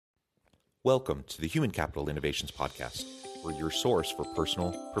Welcome to the Human Capital Innovations Podcast. We're your source for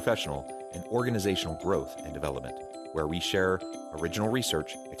personal, professional, and organizational growth and development, where we share original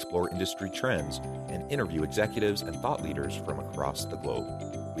research, explore industry trends, and interview executives and thought leaders from across the globe.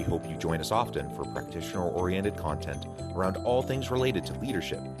 We hope you join us often for practitioner-oriented content around all things related to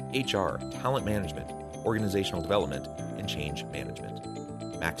leadership, HR, talent management, organizational development, and change management.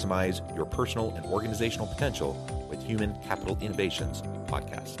 Maximize your personal and organizational potential with Human Capital Innovations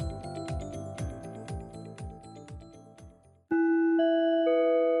Podcast.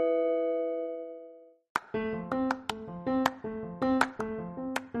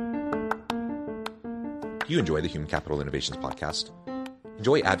 Do you enjoy the Human Capital Innovations Podcast?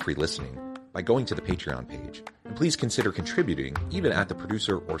 Enjoy ad-free listening by going to the Patreon page, and please consider contributing even at the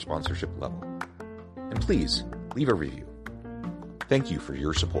producer or sponsorship level. And please leave a review. Thank you for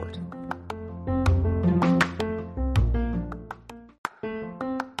your support.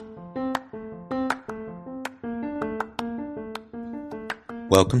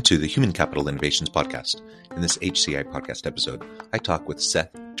 Welcome to the Human Capital Innovations Podcast. In this HCI podcast episode, I talk with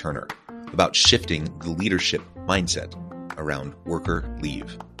Seth Turner about shifting the leadership mindset around worker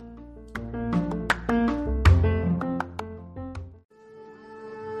leave.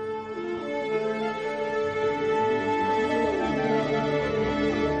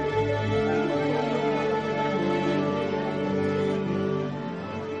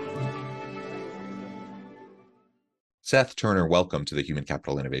 Seth Turner, welcome to the Human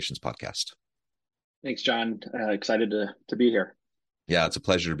Capital Innovations Podcast. Thanks, John. Excited to be here. Yeah, it's a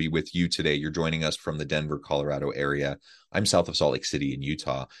pleasure to be with you today. You're joining us from the Denver, Colorado area. I'm south of Salt Lake City in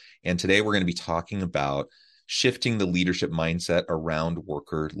Utah. And today we're going to be talking about shifting the leadership mindset around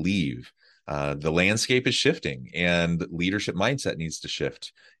worker leave. The landscape is shifting and leadership mindset needs to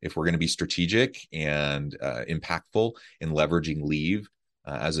shift if we're going to be strategic and impactful in leveraging leave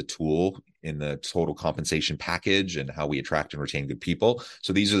as a tool in the total compensation package and how we attract and retain good people.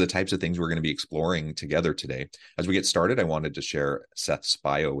 So these are the types of things we're going to be exploring together today. As we get started, I wanted to share Seth's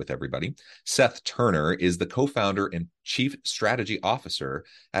bio with everybody. Seth Turner is the co-founder and chief strategy officer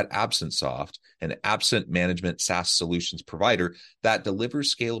at AbsentSoft, an absent management SaaS solutions provider that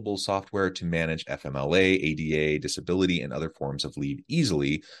delivers scalable software to manage FMLA, ADA, disability, and other forms of leave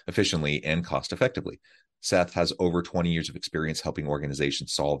easily, efficiently, and cost effectively. Seth has over 20 years of experience helping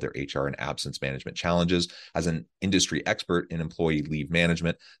organizations solve their HR and absence management challenges. As an industry expert in employee leave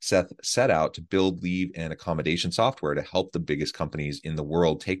management, Seth set out to build leave and accommodation software to help the biggest companies in the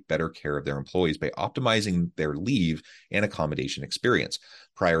world take better care of their employees by optimizing their leave and accommodation experience.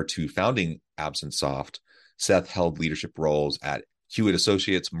 Prior to founding AbsentSoft, Seth held leadership roles at Hewitt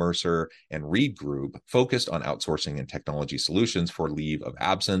Associates, Mercer, and Reed Group, focused on outsourcing and technology solutions for leave of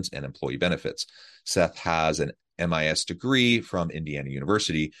absence and employee benefits. Seth has an MIS degree from Indiana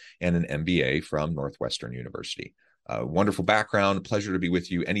University and an MBA from Northwestern University. Wonderful background. Pleasure to be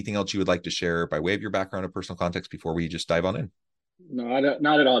with you. Anything else you would like to share by way of your background or personal context before we just dive on in? No,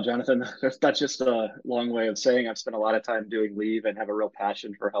 not at all, Jonathan. That's just a long way of saying I've spent a lot of time doing leave and have a real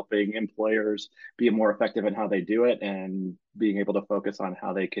passion for helping employers be more effective in how they do it and being able to focus on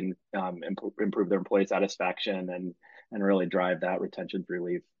how they can improve their employee satisfaction and really drive that retention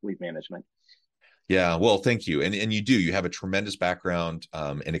through leave management. Yeah, well, thank you. And you have a tremendous background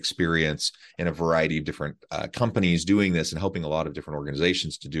and experience in a variety of different companies doing this and helping a lot of different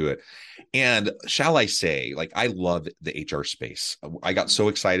organizations to do it. And shall I say, like, I love the HR space. I got so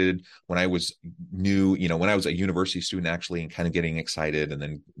excited when I was new, when I was a university student actually, and kind of getting excited. And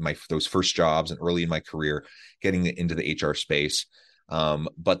then those first jobs and early in my career, getting into the HR space.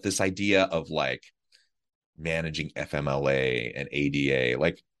 But this idea of like managing FMLA and ADA,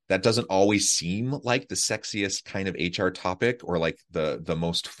 like, that doesn't always seem like the sexiest kind of HR topic or like the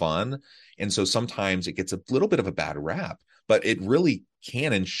most fun. And so sometimes it gets a little bit of a bad rap, but it really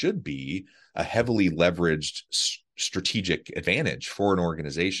can and should be a heavily leveraged strategic advantage for an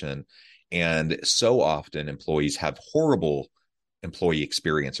organization. And so often employees have horrible employee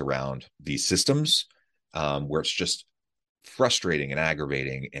experience around these systems where it's just frustrating and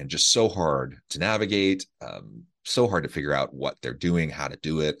aggravating and just so hard to navigate, so hard to figure out what they're doing, how to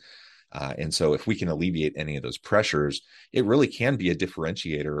do it. And so if we can alleviate any of those pressures, it really can be a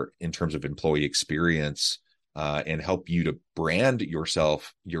differentiator in terms of employee experience and help you to brand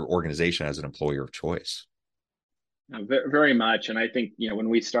yourself, your organization as an employer of choice. Very much. And I think, when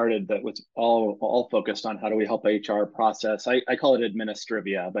we started, that was all focused on how do we help HR process. I call it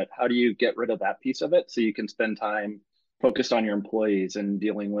administrivia, but how do you get rid of that piece of it so you can spend time focused on your employees and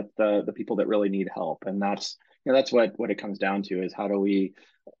dealing with the people that really need help? And that's what it comes down to, is how do we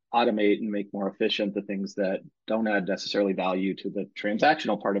automate and make more efficient the things that don't add necessarily value to the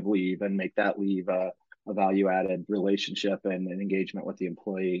transactional part of leave and make that leave a value added relationship and an engagement with the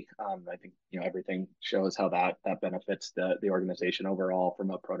employee. I think everything shows how that benefits the organization overall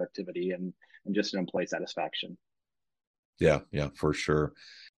from a productivity and just an employee satisfaction. Yeah, yeah, for sure.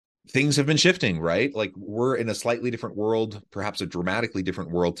 Things have been shifting, right? Like we're in a slightly different world, perhaps a dramatically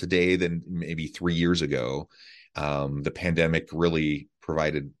different world today than maybe 3 years ago. The pandemic really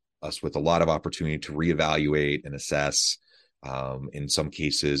provided us with a lot of opportunity to reevaluate and assess, in some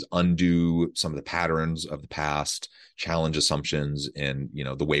cases, undo some of the patterns of the past, challenge assumptions, and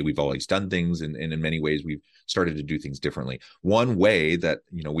the way we've always done things. And in many ways, we've started to do things differently. One way that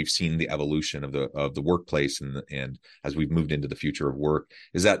we've seen the evolution of the workplace, and as we've moved into the future of work,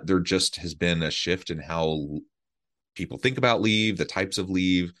 is that there just has been a shift in how people think about leave, the types of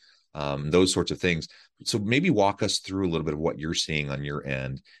leave, those sorts of things. So maybe walk us through a little bit of what you're seeing on your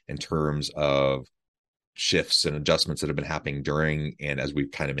end in terms of shifts and adjustments that have been happening during and as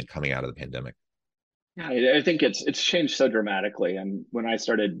we've kind of been coming out of the pandemic. Yeah, I think it's changed so dramatically. And when I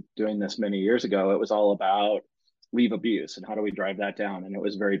started doing this many years ago, it was all about leave abuse and how do we drive that down. And it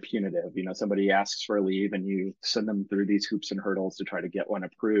was very punitive. Somebody asks for a leave and you send them through these hoops and hurdles to try to get one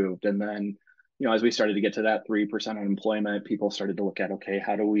approved. And then, as we started to get to that 3% unemployment, people started to look at, okay,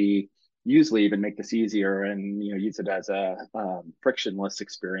 how do we use leave and make this easier and use it as a frictionless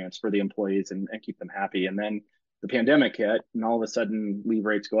experience for the employees and keep them happy. And then the pandemic hit and all of a sudden leave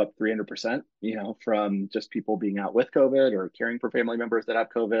rates go up 300%, from just people being out with COVID or caring for family members that have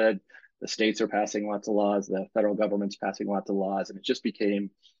COVID. The states are passing lots of laws, the federal government's passing lots of laws, and it just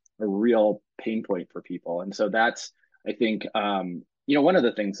became a real pain point for people. And so that's, I think, one of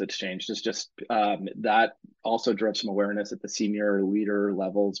the things that's changed is just that also drove some awareness at the senior leader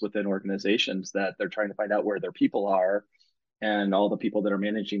levels within organizations that they're trying to find out where their people are, and all the people that are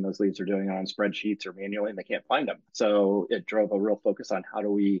managing those leads are doing it on spreadsheets or manually and they can't find them. So it drove a real focus on how do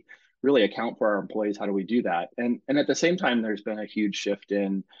we really account for our employees, how do we do that. And at the same time, there's been a huge shift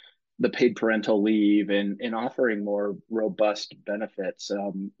in the paid parental leave and in offering more robust benefits.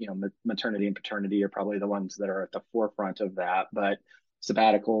 Maternity and paternity are probably the ones that are at the forefront of that, but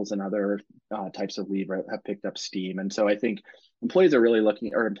sabbaticals and other types of leave have picked up steam. And so I think employers are really looking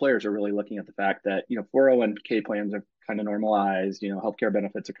at the fact that 401k plans are kind of normalized. Healthcare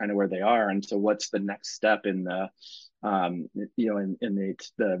benefits are kind of where they are, and so what's the next step in the in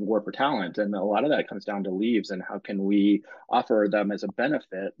the war for talent? And a lot of that comes down to leaves and how can we offer them as a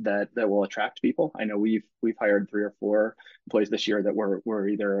benefit that will attract people. I know we've hired 3 or 4 employees this year that were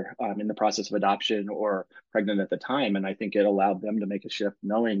either in the process of adoption or pregnant at the time, and I think it allowed them to make a shift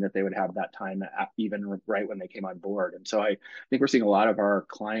knowing that they would have that time even right when they came on board. And so I think we're seeing a lot of our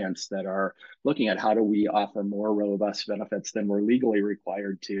clients that are looking at how do we offer more robust benefits than we're legally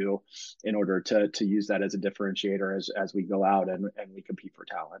required to in order to use that as a differentiator as we go out and we compete for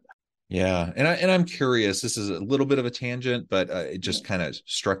talent. Yeah, and I'm curious. This is a little bit of a tangent, but it Yeah. just kind of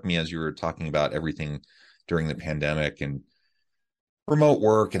struck me as you were talking about everything during the pandemic and remote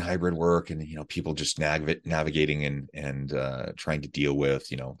work and hybrid work, and people just navigating and trying to deal with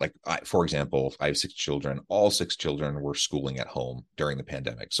like for example, I have 6 children. All 6 children were schooling at home during the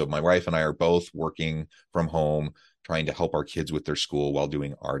pandemic, so my wife and I are both working from home, trying to help our kids with their school while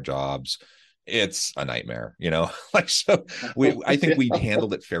doing our jobs. It's a nightmare, like, so I think we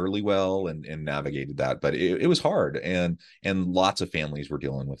handled it fairly well and navigated that, but it was hard, and lots of families were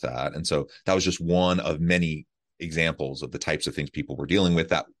dealing with that. And so that was just one of many examples of the types of things people were dealing with,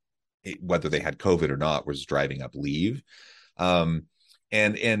 that whether they had COVID or not was driving up leave. And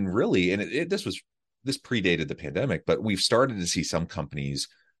really, and this predated the pandemic, but we've started to see some companies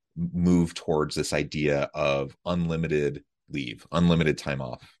move towards this idea of unlimited leave, unlimited time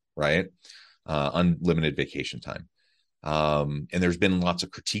off, right? Unlimited vacation time. And there's been lots of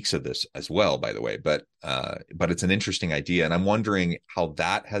critiques of this as well, by the way, but it's an interesting idea. And I'm wondering how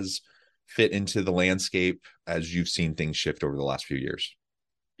that has fit into the landscape as you've seen things shift over the last few years.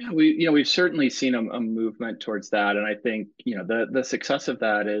 Yeah, we've certainly seen a movement towards that, and I think the success of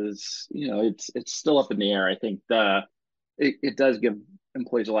that is it's still up in the air. I think it does give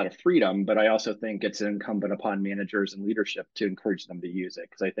employees a lot of freedom, but I also think it's incumbent upon managers and leadership to encourage them to use it,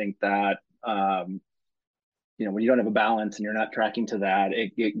 because I think that when you don't have a balance and you're not tracking to that,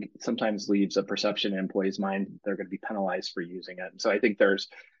 it sometimes leaves a perception in employees' mind they're going to be penalized for using it. And so I think there's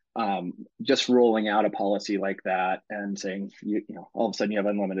just rolling out a policy like that and saying, all of a sudden you have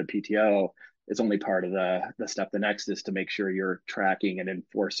unlimited PTO is only part of the step. The next is to make sure you're tracking and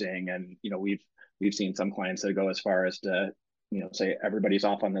enforcing. And, we've seen some clients that go as far as to say everybody's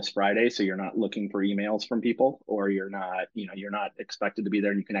off on this Friday, so you're not looking for emails from people, or you're not expected to be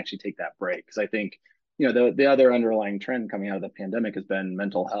there, and you can actually take that break. Because I think, the other underlying trend coming out of the pandemic has been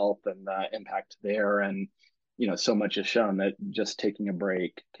mental health and the impact there. And, so much is shown that just taking a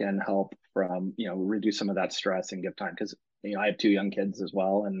break can help from, reduce some of that stress and give time. Because, I have two young kids as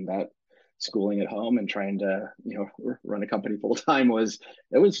well, and that schooling at home and trying to, run a company full time was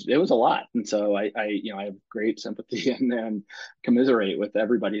a lot. And so I have great sympathy and commiserate with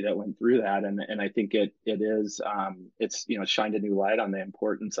everybody that went through that. And I think it's shined a new light on the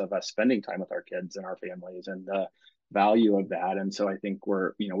importance of us spending time with our kids and our families, and the value of that. And so I think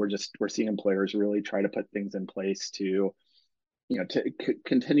we're seeing employers really try to put things in place to,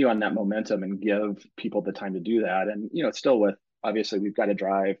 continue on that momentum and give people the time to do that. And, still with, obviously we've got to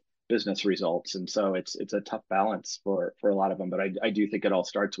drive business results. And so it's a tough balance for a lot of them. But I do think it all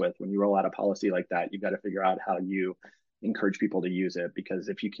starts with, when you roll out a policy like that, you've got to figure out how you encourage people to use it. Because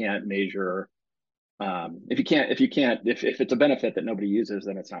if you can't measure, if it's a benefit that nobody uses,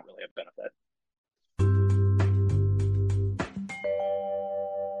 then it's not really a benefit.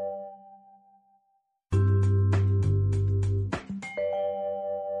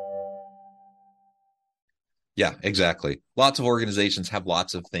 Yeah, exactly. Lots of organizations have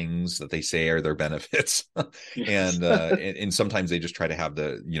lots of things that they say are their benefits. Yes. And sometimes they just try to have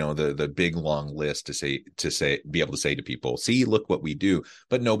the big long list be able to say to people, see, look what we do.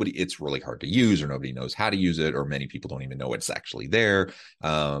 But it's really hard to use, or nobody knows how to use it, or many people don't even know it's actually there.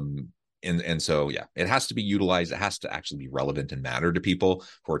 And so yeah, it has to be utilized. It has to actually be relevant and matter to people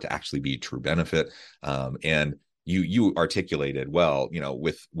for it to actually be true benefit. And you articulated well,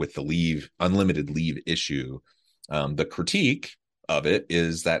 with the unlimited leave issue. The critique of it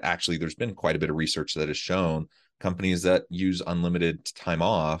is that actually there's been quite a bit of research that has shown companies that use unlimited time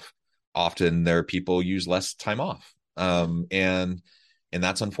off, often their people use less time off. And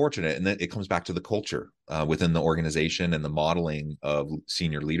that's unfortunate. And then it comes back to the culture within the organization and the modeling of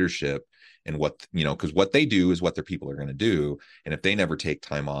senior leadership, and because what they do is what their people are going to do. And if they never take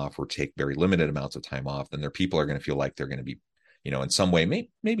time off, or take very limited amounts of time off, then their people are going to feel like they're going to be, in some way,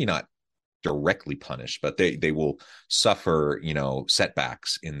 maybe not directly punished, but they will suffer,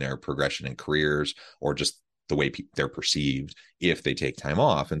 setbacks in their progression in careers, or just the way they're perceived if they take time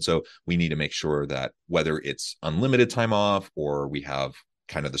off. And so we need to make sure that, whether it's unlimited time off, or we have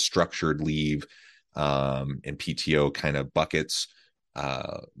kind of the structured leave and PTO kind of buckets,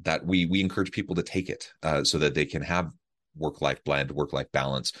 that we encourage people to take it, so that they can have work-life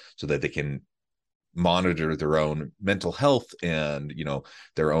balance, so that they can monitor their own mental health and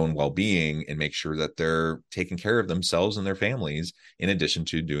their own well-being, and make sure that they're taking care of themselves and their families, in addition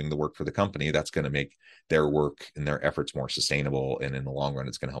to doing the work for the company. That's going to make their work and their efforts more sustainable, and in the long run,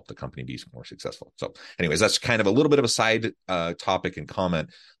 it's going to help the company be more successful. So anyways, that's kind of a little bit of a side topic and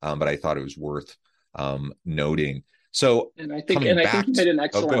comment, but I thought it was worth noting. So I think you made an go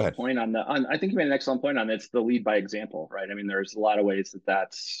excellent ahead. point I think you made an excellent point on it's the lead by example, right? I mean, there's a lot of ways that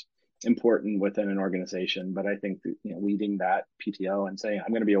that's important within an organization, but I think that, leading that PTO and saying,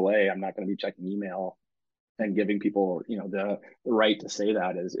 I'm going to be away, I'm not going to be checking email, and giving people, the right to say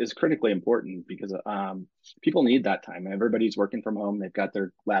that is critically important. Because people need that time. Everybody's working from home. They've got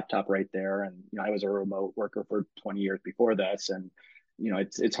their laptop right there. And, I was a remote worker for 20 years before this. And,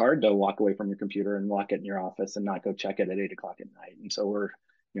 it's hard to walk away from your computer and lock it in your office and not go check it at 8 o'clock at night. And so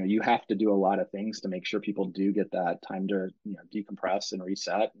you have to do a lot of things to make sure people do get that time to, decompress and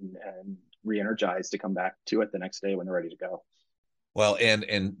reset and re-energize to come back to it the next day when they're ready to go. Well,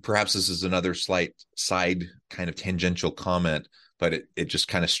 and perhaps this is another slight side kind of tangential comment, but it just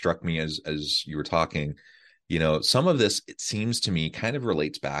kind of struck me as you were talking. Some of this, it seems to me, kind of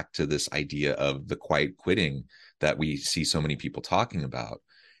relates back to this idea of the quiet quitting that we see so many people talking about.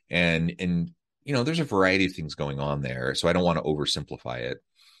 And there's a variety of things going on there. So I don't want to oversimplify it.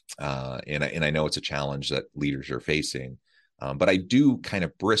 And I know it's a challenge that leaders are facing. But I do kind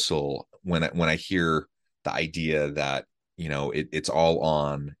of bristle when I hear the idea that, it's all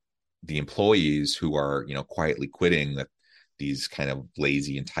on the employees who are, quietly quitting, that these kind of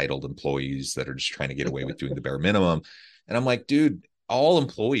lazy, entitled employees that are just trying to get away with doing the bare minimum. And I'm like, dude, all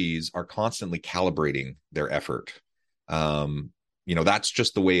employees are constantly calibrating their effort. That's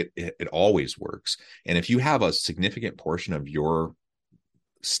just the way it always works. And if you have a significant portion of your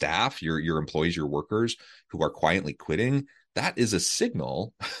staff, your employees, your workers, who are quietly quitting, that is a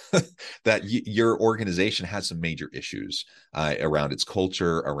signal that your organization has some major issues around its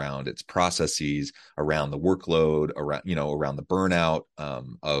culture, around its processes, around the workload, around the burnout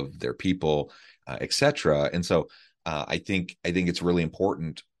of their people, etc. And so I think it's really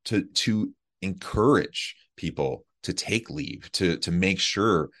important to encourage people to take leave, to make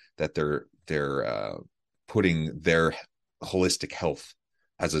sure that they're putting their holistic health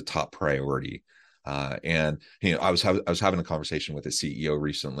as a top priority. And I was having a conversation with a CEO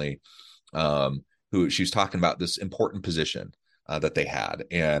recently, who she was talking about this important position that they had,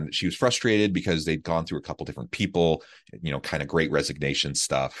 and she was frustrated because they'd gone through a couple different people, kind of great resignation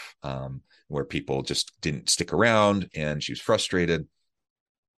stuff, where people just didn't stick around, and she was frustrated.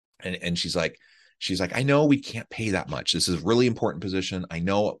 And she's like, I know we can't pay that much. This is a really important position. I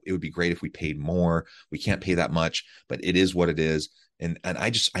know it would be great if we paid more. We can't pay that much, but it is what it is. And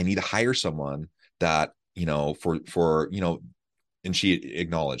I need to hire someone that, for and she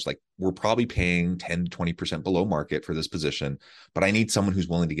acknowledged, like, we're probably paying 10 to 20% below market for this position, but I need someone who's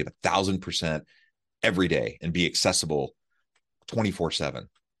willing to give 1,000% every day and be accessible 24/7.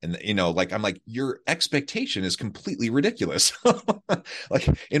 And like, I'm like, your expectation is completely ridiculous. Like,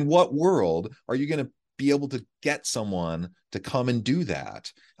 in what world are you going to be able to get someone to come and do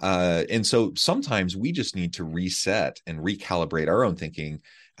that? And so sometimes we just need to reset and recalibrate our own thinking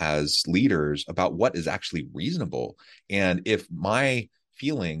as leaders about what is actually reasonable. And if my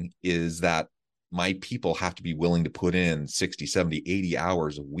feeling is that my people have to be willing to put in 60, 70, 80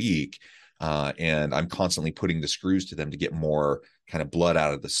 hours a week, and I'm constantly putting the screws to them to get more kind of blood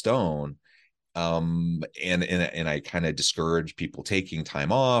out of the stone, and I kind of discourage people taking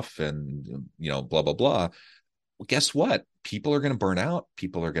time off, and blah blah blah. Well, guess what? People are going to burn out.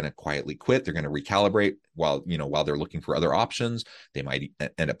 People are going to quietly quit. They're going to recalibrate while they're looking for other options. They might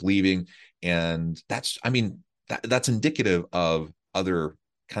end up leaving, and that's indicative of other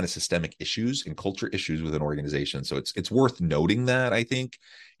kind of systemic issues and culture issues with an organization. So it's worth noting that, I think,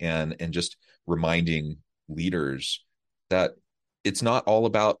 and just reminding leaders that it's not all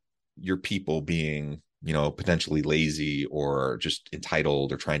about your people being, potentially lazy or just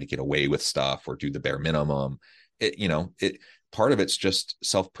entitled or trying to get away with stuff or do the bare minimum. It part of it's just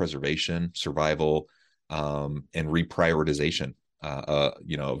self-preservation, survival, and reprioritization,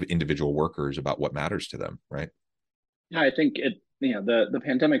 of individual workers about what matters to them, right? Yeah, I think the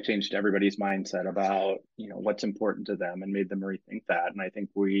pandemic changed everybody's mindset about what's important to them and made them rethink that. And I think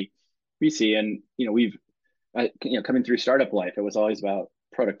we see, and we've coming through startup life, it was always about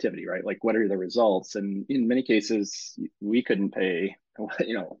productivity, right? Like, what are the results? And in many cases, we couldn't pay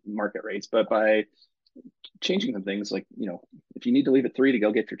market rates, but by changing some things, like if you need to leave at 3 to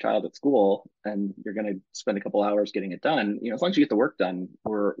go get your child at school and you're going to spend a couple hours getting it done, as long as you get the work done,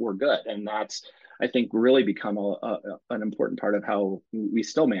 we're good. And that's, I think, really become an important part of how we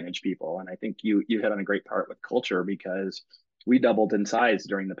still manage people. And I think you hit on a great part with culture, because we doubled in size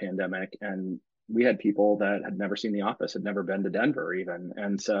during the pandemic, and we had people that had never seen the office, had never been to Denver even.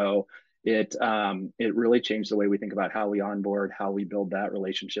 And so it really changed the way we think about how we onboard, how we build that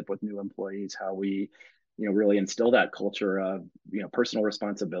relationship with new employees, how we really instill that culture of personal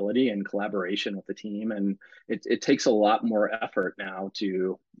responsibility and collaboration with the team. And it takes a lot more effort now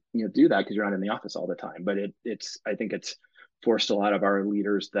to do that, because you're not in the office all the time. But I think it's forced a lot of our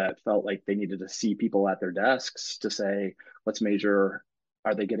leaders that felt like they needed to see people at their desks to say, let's measure,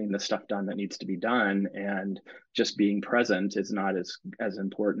 are they getting the stuff done that needs to be done? And just being present is not as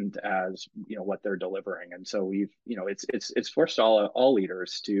important as what they're delivering. And so we've it's forced all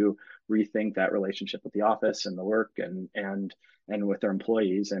leaders to rethink that relationship with the office and the work and with their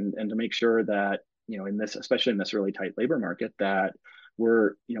employees, and to make sure that in this, especially in this really tight labor market, that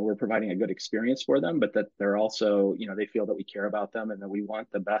we're providing a good experience for them, but that they're also they feel that we care about them and that we want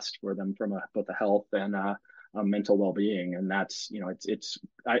the best for them from both a health and mental well-being. And that's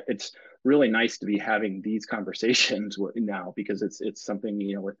it's really nice to be having these conversations now, because it's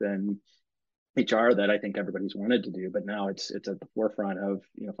something within HR that I think everybody's wanted to do, but now it's at the forefront of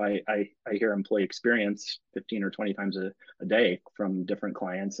if I hear employee experience 15 or 20 times a day from different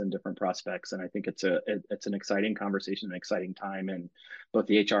clients and different prospects. And I think it's an exciting conversation, an exciting time in both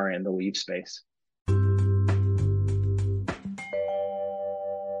the HR and the leave space.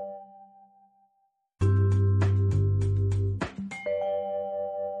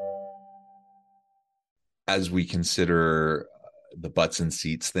 As we consider the butts and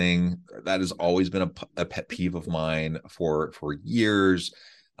seats thing, that has always been a pet peeve of mine for years,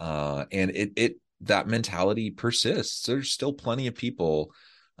 and it that mentality persists. There's still plenty of people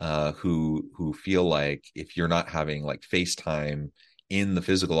who feel like if you're not having like FaceTime in the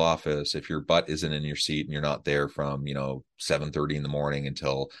physical office, if your butt isn't in your seat and you're not there from 7:30 in the morning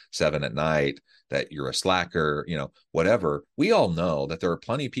until 7 at night, that you're a slacker, whatever. We all know that there are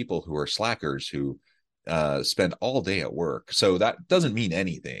plenty of people who are slackers who spend all day at work. So that doesn't mean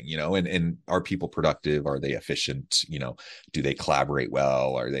anything, and are people productive? Are they efficient? Do they collaborate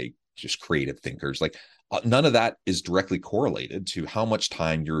well? Are they just creative thinkers? Like, none of that is directly correlated to how much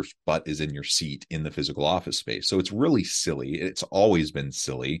time your butt is in your seat in the physical office space. So it's really silly. It's always been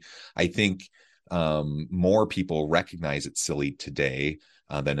silly. I think more people recognize it's silly today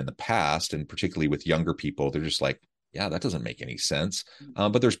than in the past, and particularly with younger people, they're just like, yeah, that doesn't make any sense.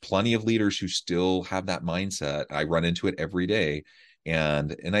 But there's plenty of leaders who still have that mindset. I run into it every day,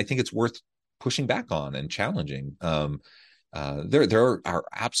 and I think it's worth pushing back on and challenging. There are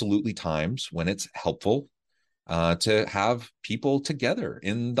absolutely times when it's helpful to have people together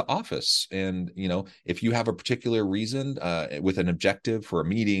in the office. And, if you have a particular reason with an objective for a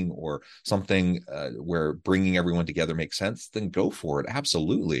meeting or something where bringing everyone together makes sense, then go for it.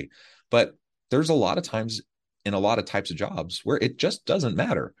 Absolutely. But there's a lot of times in a lot of types of jobs where it just doesn't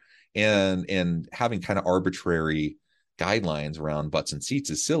matter. And having kind of arbitrary guidelines around butts and seats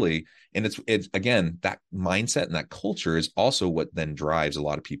is silly. And it's again, that mindset and that culture is also what then drives a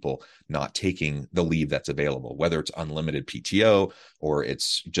lot of people not taking the leave that's available, whether it's unlimited PTO or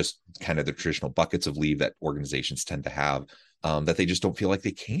it's just kind of the traditional buckets of leave that organizations tend to have, that they just don't feel like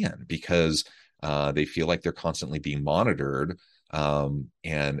they can, because they feel like they're constantly being monitored. And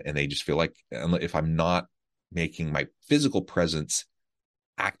they just feel like, if I'm not making my physical presence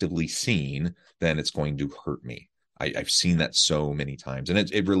actively seen, then it's going to hurt me. I've seen that so many times, and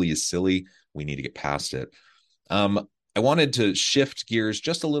it really is silly. We need to get past it. I wanted to shift gears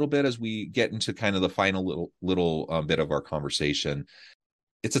just a little bit as we get into kind of the final little bit of our conversation.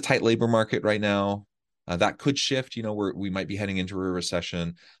 It's a tight labor market right now. That could shift. We might be heading into a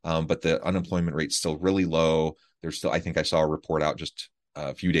recession, but the unemployment rate's still really low. There's still, I think I saw a report out just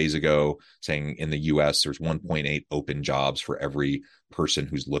a few days ago saying in the US there's 1.8 open jobs for every person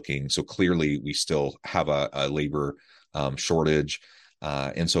who's looking. So clearly we still have a labor shortage.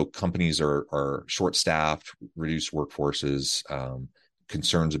 And so companies are short staffed, reduced workforces,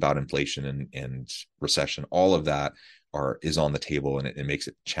 concerns about inflation and recession. All of that is on the table, and it makes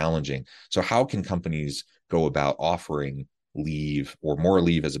it challenging. So how can companies go about offering leave or more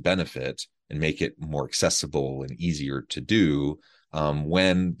leave as a benefit and make it more accessible and easier to do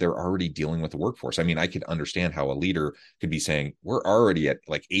when they're already dealing with the workforce? I mean, I could understand how a leader could be saying, we're already at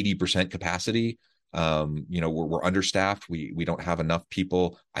like 80% capacity. We're understaffed. We don't have enough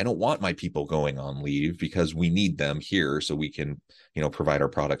people. I don't want my people going on leave because we need them here so we can, provide our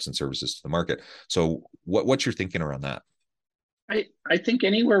products and services to the market. So what's your thinking around that? I think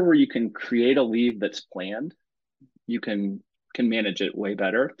anywhere where you can create a leave that's planned, you can manage it way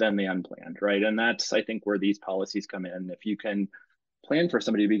better than the unplanned, right? And that's, I think, where these policies come in. If you can plan for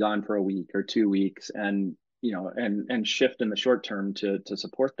somebody to be gone for a week or 2 weeks, and and shift in the short term to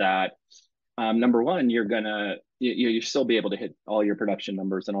support that, number one, you still be able to hit all your production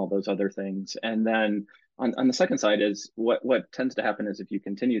numbers and all those other things. And then on the second side is what tends to happen is, if you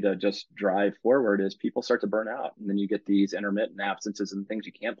continue to just drive forward, is people start to burn out, and then you get these intermittent absences and things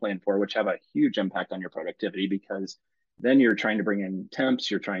you can't plan for, which have a huge impact on your productivity, because then you're trying to bring in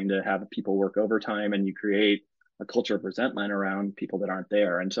temps, you're trying to have people work overtime, and you create a culture of resentment around people that aren't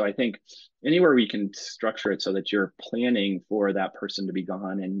there. And so I think anywhere we can structure it so that you're planning for that person to be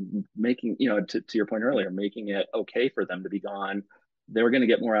gone, and making, to your point earlier, making it okay for them to be gone, they're going to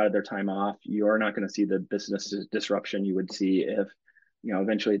get more out of their time off. You're not going to see the business disruption you would see if,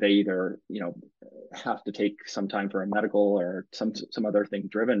 eventually they either, have to take some time for a medical or some other thing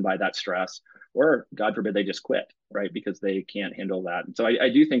driven by that stress, or God forbid they just quit, right? Because they can't handle that. And so I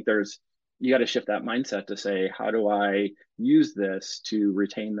do think you got to shift that mindset to say, how do I use this to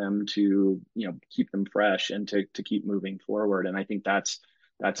retain them, to keep them fresh, and to keep moving forward? And I think that's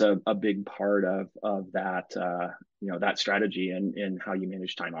a big part of that that strategy and how you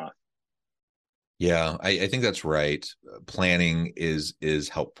manage time off. Yeah, I think that's right. Planning is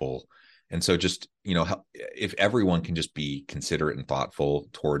helpful. And so just, if everyone can just be considerate and thoughtful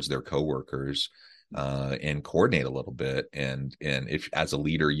towards their coworkers, and coordinate a little bit. And if as a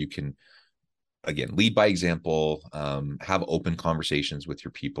leader, you can, again, lead by example, have open conversations with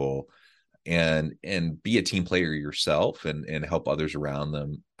your people, and be a team player yourself, and help others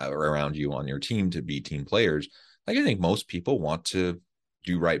around you on your team to be team players. Like, I think most people want to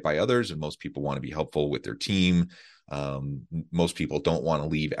do right by others, and most people want to be helpful with their team. Most people don't want to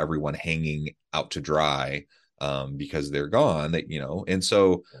leave everyone hanging out to dry because they're gone. And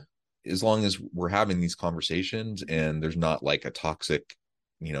so as long as we're having these conversations and there's not like a toxic,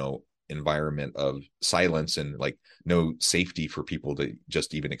 environment of silence and like no safety for people to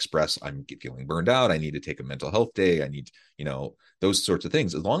just even express, I'm feeling burned out, I need to take a mental health day, I need, those sorts of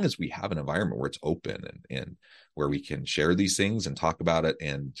things. As long as we have an environment where it's open and where we can share these things and talk about it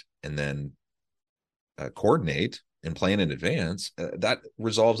and then coordinate, and plan in advance, that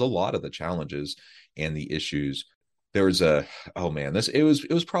resolves a lot of the challenges and the issues. There was it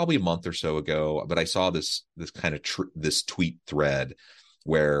was probably a month or so ago, but I saw this kind of this tweet thread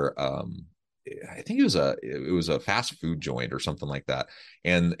where I think it was a fast food joint or something like that,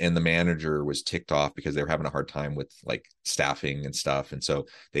 and the manager was ticked off because they were having a hard time with like staffing and stuff, and so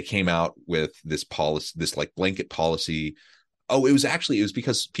they came out with this policy, this like blanket policy. Oh, it was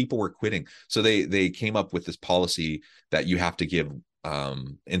because people were quitting, so they came up with this policy that you have to give,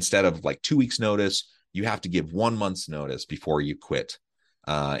 instead of like 2 weeks notice, you have to give 1 month's notice before you quit.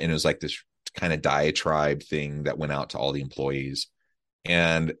 And it was like this kind of diatribe thing that went out to all the employees.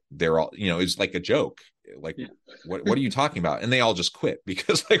 And they're all, it's like a joke. Like, yeah. what are you talking about? And they all just quit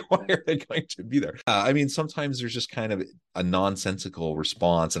because like, why are they going to be there? I mean, sometimes there's just kind of a nonsensical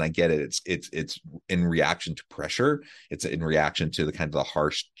response. And I get it. It's in reaction to pressure. It's in reaction to the kind of the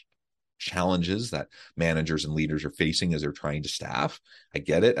harsh challenges that managers and leaders are facing as they're trying to staff. I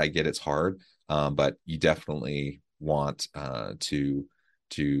get it. It's hard. But you definitely want to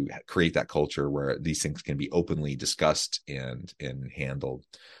create that culture where these things can be openly discussed and handled.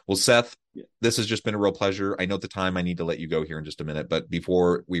 Well, Seth, this has just been a real pleasure. I know at the time I need to let you go here in just a minute, but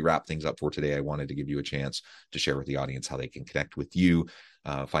before we wrap things up for today, I wanted to give you a chance to share with the audience how they can connect with you,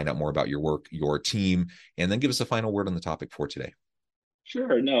 find out more about your work, your team, and then give us a final word on the topic for today.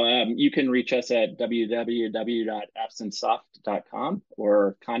 Sure. No, you can reach us at www.absencesoft.com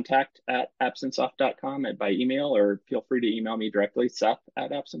or contact@absencesoft.com by email, or feel free to email me directly,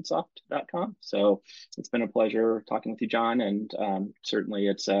 Seth@absencesoft.com. So it's been a pleasure talking with you, John. And certainly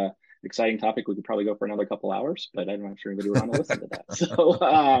it's an exciting topic. We could probably go for another couple hours, but I'm not sure anybody would want to listen to that. So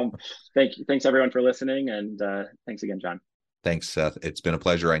thanks everyone for listening. And thanks again, John. Thanks, Seth. It's been a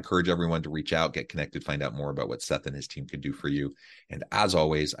pleasure. I encourage everyone to reach out, get connected, find out more about what Seth and his team could do for you. And as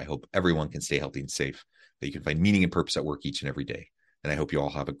always, I hope everyone can stay healthy and safe, that you can find meaning and purpose at work each and every day. And I hope you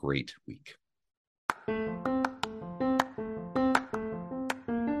all have a great week. Do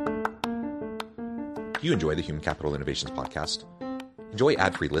you enjoy the Human Capital Innovations podcast? Enjoy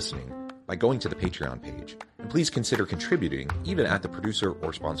ad-free listening by going to the Patreon page. And please consider contributing even at the producer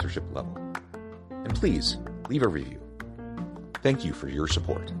or sponsorship level. And please leave a review. Thank you for your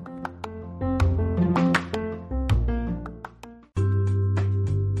support.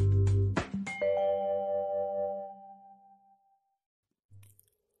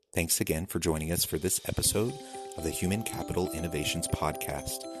 Thanks again for joining us for this episode of the Human Capital Innovations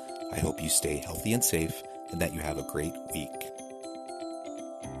Podcast. I hope you stay healthy and safe and that you have a great week.